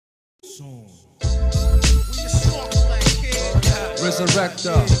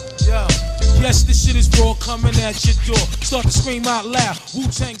Resurrector. Yeah. Yes, this shit is raw, coming at your door. Start to scream out loud.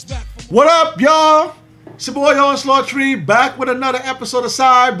 Wu-Tang's back. What up, y'all? It's your boy Onslaught Tree, back with another episode of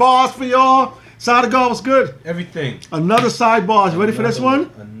Sidebars for y'all. Side of God, what's good? Everything. Another Sidebars. You ready for this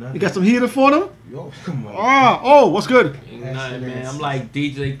one? You got some heater for them? Yo, come on. Oh, what's good? Ain't nothing, man. I'm like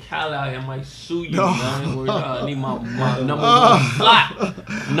DJ Khaled out here. I might sue you, No. man. I need my number one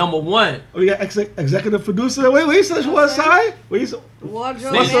slot. Number one. We got executive producer. Wait, you said what side?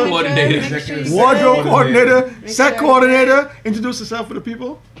 Wardrobe coordinator. Wardrobe coordinator, set coordinator. Introduce yourself for the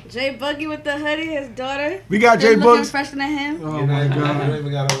people. Jay Buggy with the hoodie, his daughter. We got Jay looking Bugs. fresher than him. Oh my I God. don't even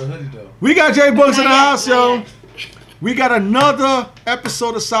got on the hoodie though. We got Jay Bugs in the house, yo. Not yet. We got another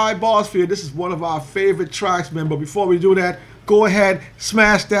episode of Sidebars for you. This is one of our favorite tracks, man. But before we do that, go ahead,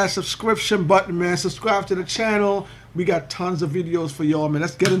 smash that subscription button, man. Subscribe to the channel. We got tons of videos for y'all, man.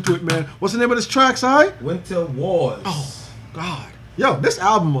 Let's get into it, man. What's the name of this track, Si? Winter Warz. Oh, God. Yo, this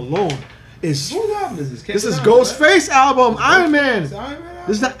album alone is... Whose album is this? This is Cappadonna, Ghostface album, Iron Man. It's Iron Man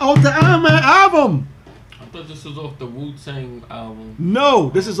This is the Iron Man album. I thought this was off the Wu-Tang album. No,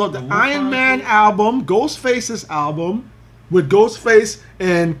 this is on the Iron Man album, Ghostface's album, with Ghostface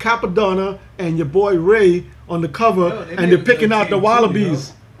and Cappadonna and your boy Ray on the cover, Yo, they and made they're a picking good out the team,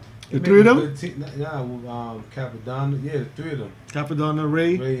 Wallabies. They The three of made a them? good team. Cappadonna, yeah, the three of them. Cappadonna,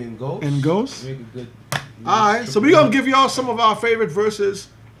 Ray. Ray and Ghost. And Ghost. Make a good. Alright, so we're going to give y'all some of our favorite verses.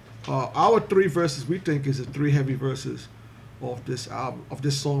 Our three verses we think is the three heavy verses of this album, of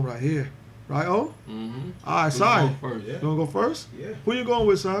this song right here. Right, oh? Mm-hmm. Alright, Who's Si. going first? You want to go first? Yeah. Who you going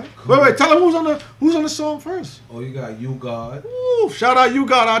with, Si? Wait, tell them who's on the song first. Oh, you got You God. Ooh, shout out you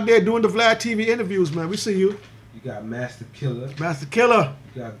got out there doing the Vlad TV interviews, man. We see you. You got Master Killer. Master Killer.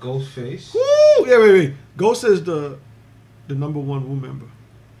 You got Ghostface. Woo! Yeah, wait. Ghost is the number one Wu member.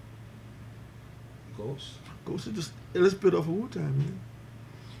 Ghost. Ghost is just a little bit of a Wu-Tang, man.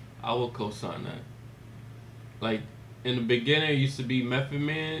 I will co-sign that. Like, in the beginning, it used to be Method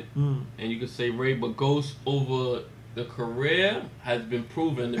Man, and you could say Ray, but Ghost over the career has been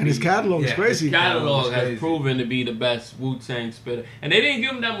proven to And be... his catalog is crazy. His catalog Catalog's has crazy. proven to be the best Wu-Tang spitter. And they didn't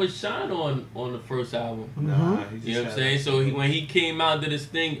give him that much shine on the first album. Nah, he just You know what I'm had saying? a- So when he came out to this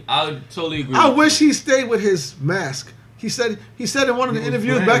thing, I would totally agree. I with wish he stayed with his mask. He said in one of the He was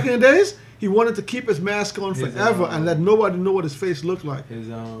interviews playing. back in the days, he wanted to keep his mask on His, forever and let nobody know what his face looked like. His,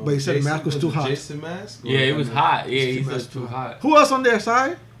 But he said the mask was too hot. Jason mask? Yeah, it was hot. Yeah, he It's said it's too hot. Who else on their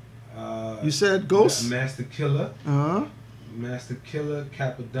side? You said Ghost? Master Killer. Uh-huh. Master Killer,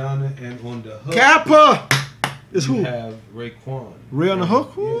 Cappadonna, and on the hook. Kappa! Is you who? have Raekwon. Ray on the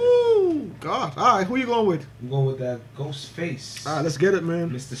hook? Yeah. Ooh, God. All right, who you going with? I'm going with that Ghostface. All right, let's get it,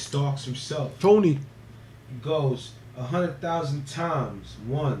 man. Mr. Starks himself. Tony. He goes 100,000 times.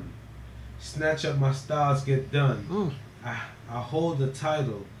 One. Snatch up my styles, get done. I hold the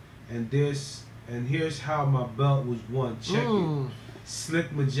title, and here's how my belt was won. Check it.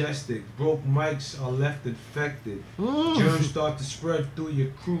 Slick, majestic, broke mics are left infected. Germs start to spread through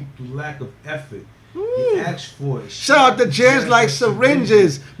your crew through lack of effort. You ask for it. Shout out to jams like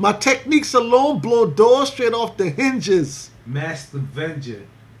syringes. My techniques alone blow doors straight off the hinges. Master Avenger,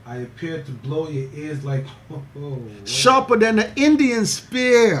 I appear to blow your ears like Sharper than an Indian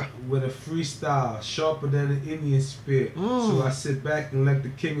spear. with a freestyle, sharper than an Indian spear. So I sit back and let the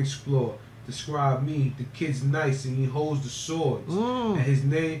king explore. Describe me, the kid's nice and he holds the swords. And his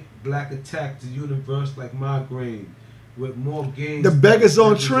name, Black Attack the universe like migraine. With more games. The beggars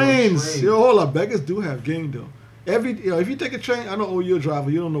on trains. Yo, hold up. Beggars do have game, though. If you take a train, I know, oh, you're a driver.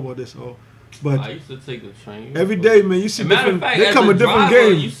 You don't know about this, oh. But I used to take the train. every day, man, you see Matter different, of fact, they as come a with different driver,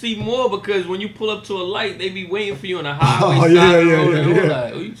 games. you see more because when you pull up to a light, they be waiting for you on the highway Oh, side yeah, of the yeah, road. yeah, and yeah. all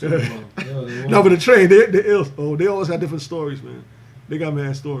that. What you talking about? No, but the train, they're ill. Oh, they always have different stories, man. They got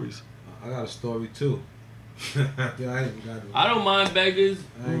mad stories. I got a story too. I ain't got I don't mind beggars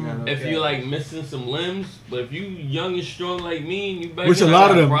I ain't got no if cap. you're like missing some limbs, but if you young and strong like me and you begging, Which a I lot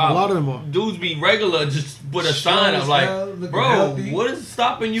got of them, problem. a lot of them are. Dudes be regular, just put a Strong sign as up like, hell, looking bro, healthy. what is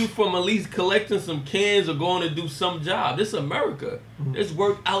stopping you from at least collecting some cans or going to do some job? This is America. There's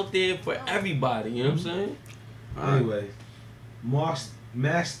work out there for everybody. You know what I'm saying? Anyway,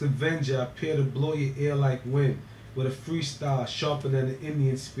 Master Avenger, I appear to blow your ear like wind with a freestyle sharper than an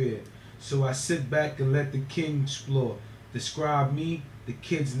Indian spear. So I sit back and let the king explore. Describe me, the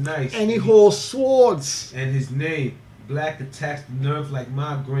kid's nice. And he holds swords. And his name, Black attacks the nerve like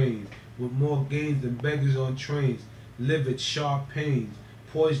migraines. With more gains than beggars on trains. Livid, sharp pains.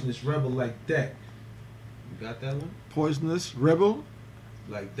 Poisonous rebel like deck. You got that one? Poisonous rebel.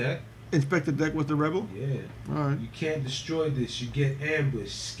 Like deck? Inspector Deck was the rebel? Yeah. Alright. You can't destroy this. You get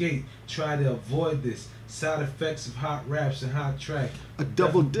ambushed. Skate. Try to avoid this. Side effects of hot raps and hot track. A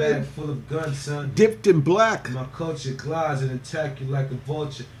double Duffel bag dip. full of guns, son. Dipped in black. My culture glides and attack you like a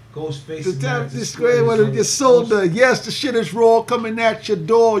vulture. Ghostface The time to scream when your shoulder. Yes, the shit is raw coming at your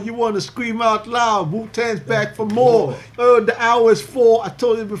door. You want to scream out loud. Wu-Tang's back for more. The hour is 4. I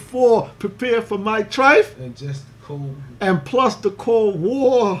told you before. Prepare for my trife. And just the cold. And plus the Cold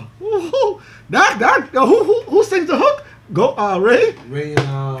War. Woo-hoo. Who sings the hook? Go, Ray. Ray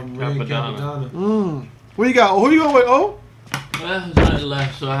and Cappadonna. What you got? Who you going with? Oh, Well, nothing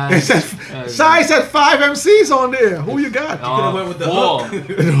left, so I it says Sai said 5 MCs on there. Who you got? You could have went with the 4.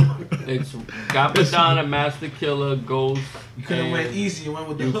 hook. It's Cappadonna, Master Killer, Ghost. You could have went easy and went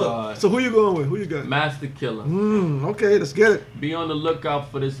with the You hook. got So who you going with? Who you got? Master Killer. Okay, let's get it. Be on the lookout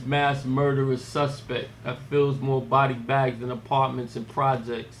for this mass murderous suspect that fills more body bags than apartments and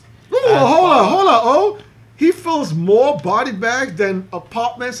projects. Hold on. Oh, he fills more body bags than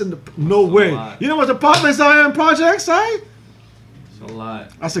apartments in the. No way. lot. You know what apartments are in projects, Sai? It's a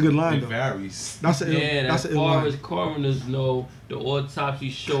lot. That's a good line, It though. varies. That's a Yeah, that's as a ill far line. as coroners know, the autopsy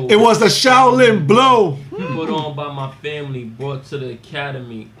show It was the Shaolin blow. put on by my family, brought to the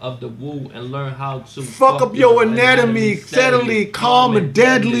academy of the Wu, and learn how to Fuck up your anatomy, steadily, calm and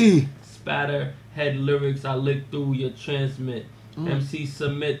deadly. Spatter head lyrics, I lick through your transmit. MC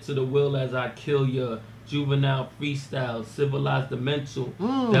submit to the will as I kill ya. Juvenile freestyle, civilized the mental.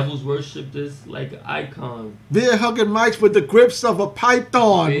 Devils worship this like an icon. Beer hugging mics with the grips of a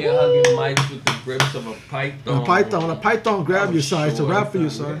python. Beer hugging mics with the grips of a python. A python grab you, Sai. It's a rap for you,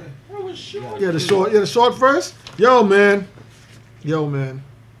 Sai. I was sure. Yeah, the short verse. Yo, man.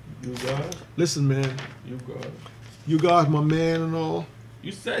 You God. Listen, man. You God. You guys, my man and all.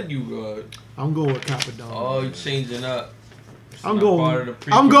 You said you God. I'm going with Cappadonna. Oh, you changing up. It's I'm not going. part of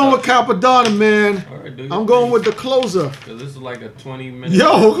the I'm going with pre-production. Cappadonna, man. All right, do I'm your going thing. with the closer. Cause this is like a 20-minute.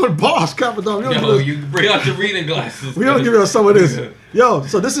 Yo, good boss, Cappadonna. We don't Yo, give you bring out your reading glasses. we don't give you some of this. Yo,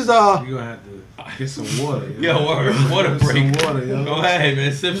 so this is You're gonna have to get some water. Yo, word, water Get break. some water, yo. Go ahead,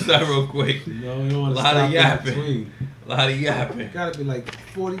 man. Sip that real quick. No, you don't want A to lot stop of in yapping. between. A lot of yapping. Gotta be like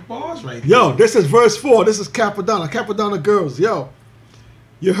 40 bars right Yo, there. this is verse 4. This is Cappadonna. Cappadonna girls. Yo,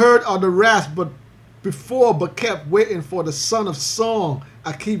 you heard of the rasp, but kept waiting for the son of song.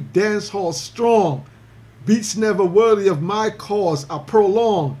 I keep dance hall strong. Beats never worthy of my cause. I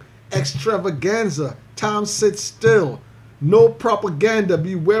prolong extravaganza. Time sits still. No propaganda.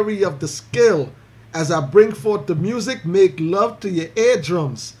 Be wary of the skill. As I bring forth the music, make love to your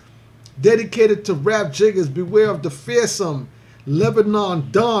eardrums. Dedicated to rap jiggers, beware of the fearsome. Lebanon,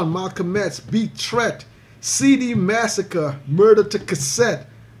 Don, Malcolm X, beat Tret. CD Massacre, murder to cassette.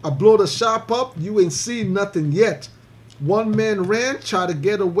 I blow the shop up, you ain't seen nothing yet. One man ran, try to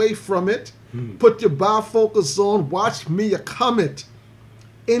get away from it. Put your bifocals on, watch me a comet.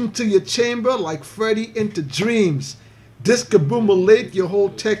 Into your chamber like Freddy into dreams. Discombobulate your whole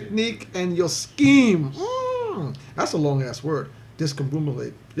technique and your scheme. That's a long ass word.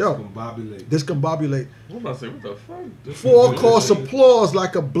 Discombobulate. Yo, Discombobulate. discombobulate. I'm about to say, what the fuck? Four course applause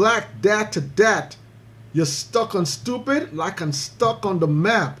like a black dat to dat. You're stuck on stupid like I'm stuck on the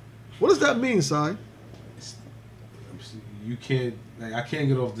map. What does that mean, Si? You can't, like, I can't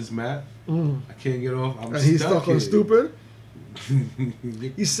get off this map. I can't get off. I'm And he's stuck on here. stupid?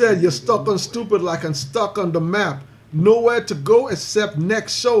 He said, you're stuck on stupid like I'm stuck on the map. Nowhere to go except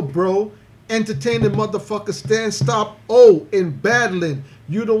next show, bro. Entertaining motherfuckers stand stop. Oh, in battling.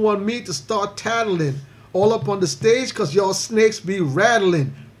 You don't want me to start tattling. All up on the stage cause y'all snakes be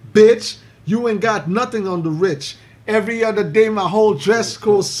rattling. Bitch, you ain't got nothing on the rich. Every other day my whole dress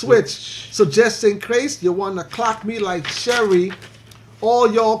code switch. So just in case you wanna clock me like Sherry,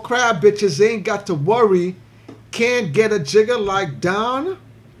 all y'all crab bitches ain't got to worry. Can't get a jigger like Don?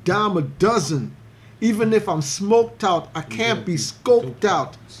 Dime a dozen. Even if I'm smoked out, I can't be scoped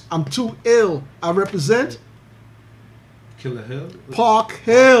out. I'm too ill. I represent Killer Hill. Park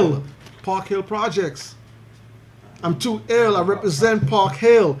Hill. Park Hill Projects. I'm too ill. I represent Park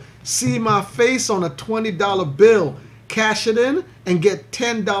Hill. See my face on a $20 bill. Cash it in and get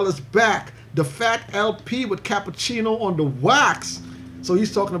 $10 back. The fat LP with cappuccino on the wax. So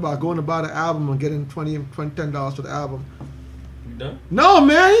he's talking about going to buy the album and getting $10 for the album. You done? No,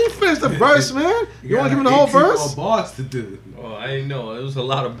 man, he ain't finished the verse, man. You want to give him the whole 18 more verse? bars to do. Oh, I didn't know. It was a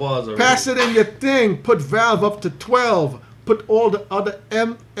lot of bars already. Pass it in your thing. Put Valve up to 12. Put all the other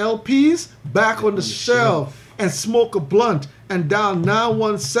LPs back on the shelf. And smoke a blunt. And dial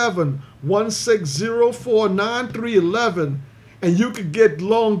 917-160-49311. And you could get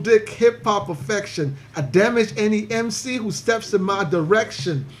long dick hip hop affection. I damage any MC who steps in my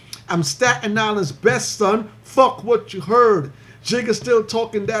direction. I'm Staten Island's best, son. Fuck what you heard. Jigga still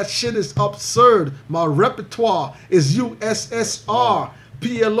talking that shit is absurd. My repertoire is USSR.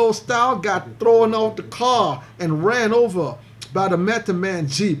 PLO style got thrown out the car and ran over by the Method Man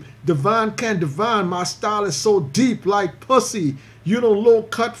Jeep. Divine can divine, my style is so deep like pussy. You don't low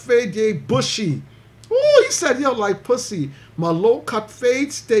cut fade, yay bushy. Ooh, he said, yo, like pussy. My low cut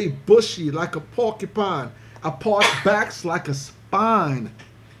fade stay bushy like a porcupine. I part backs like a spine.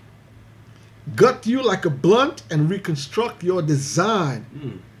 Gut you like a blunt and reconstruct your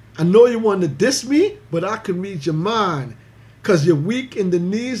design. I know you want to diss me, but I can read your mind. Cause you're weak in the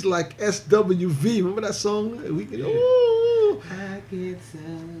knees like SWV. Remember that song? Ooh.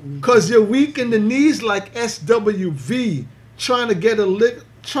 Cause you're weak in the knees like SWV. Trying to get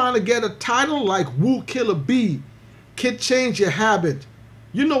a title like Wu Killer B. Kid, change your habit.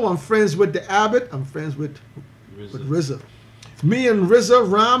 You know I'm friends with the Abbott. I'm friends with RZA. Me and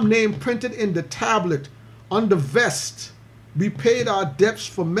RZA rhyme name printed in the tablet on the vest. We paid our debts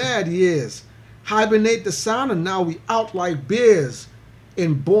for mad years. Hibernate the sound and now we out like bears.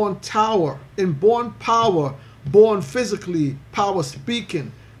 In born power, born physically, power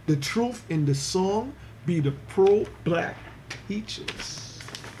speaking. The truth in the song be the pro-black teachers.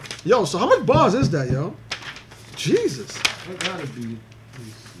 Yo, so how much bars is that, yo? Jesus. That gotta be.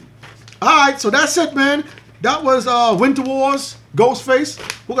 Alright, so that's it, man. That was Winter Warz, Ghostface.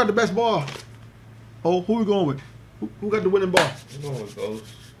 Who got the best bar? Oh, who we going with? Who got the winning bar? I'm going with Ghost.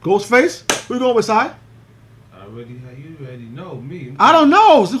 Ghostface? Who you going with, Si? You already know me. I don't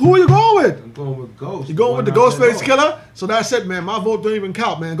know. So who are you going with? I'm going with Ghost. You going with the Ghostface Killah? So that's it, man. My vote don't even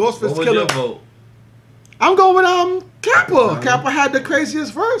count, man. Ghostface Killah. Your vote? I'm going with Cappa. Cappa had the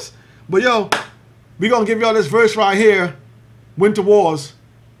craziest verse. But yo, we gonna give y'all this verse right here. Winter Warz,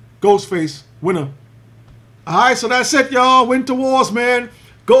 Ghostface, winner. Alright, so that's it, y'all. Winter Warz, man.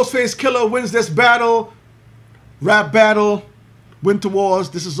 Ghostface Killah wins this battle. Rap battle. Winter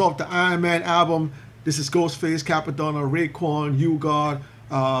Warz. This is off the Ironman album. This is Ghostface, Cappadonna, Raekwon, U-God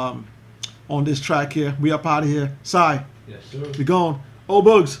on this track here. We up out of here. Si. Yes, sir. We gone. Oh,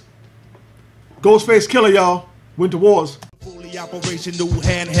 Bugs. Ghostface Killah, y'all. Winter Warz. Fully operational,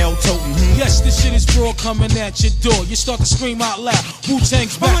 handheld toting. Yes, this shit is raw coming at your door. You start to scream out loud.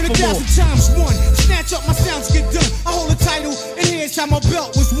 Wu-Tang's back for more. 100,000 times one. Snatch up my sounds, get done. I hold a title, and here's how my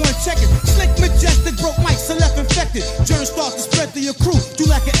belt was one. Check it. Slick, majestic, broke mics, so left infected. Germs start to spread through your crew. Do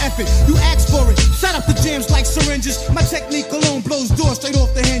like an effort. You ask for it. Shut up the jams like syringes. My technique alone blows doors straight off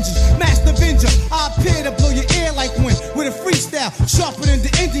the hinges. Master Avenger, I appear to blow your ear like wind. With a freestyle, sharper than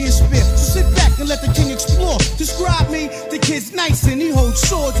the Indian spear. So sit back and let the king explore. Describe me, the kid's nice and he holds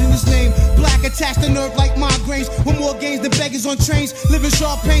swords in his name. Black attached to nerve like migraines. With more gains than beggars on trains. Living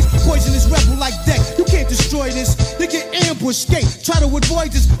sharp pains, poisonous rebel like deck. You can't destroy this, you get ambushed, skate. Try to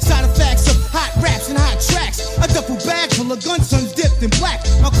avoid this, side effects of hot raps and hot tracks. A duffel bag full of gun sons dipped in black.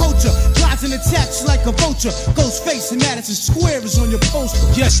 My culture, glides and attacks like a vulture. Ghostface in Madison Square is on your poster.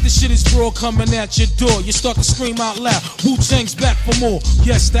 Yes, this shit is raw coming at your door. You start to scream out loud. Wu-Tang's back for more.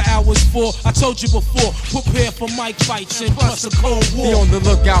 Yes, the hour's full. I told you before. Prepare for mic fights and plus a cold war. Be on the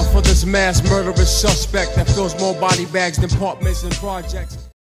lookout for this mass murderous suspect that fills more body bags than apartments and projects.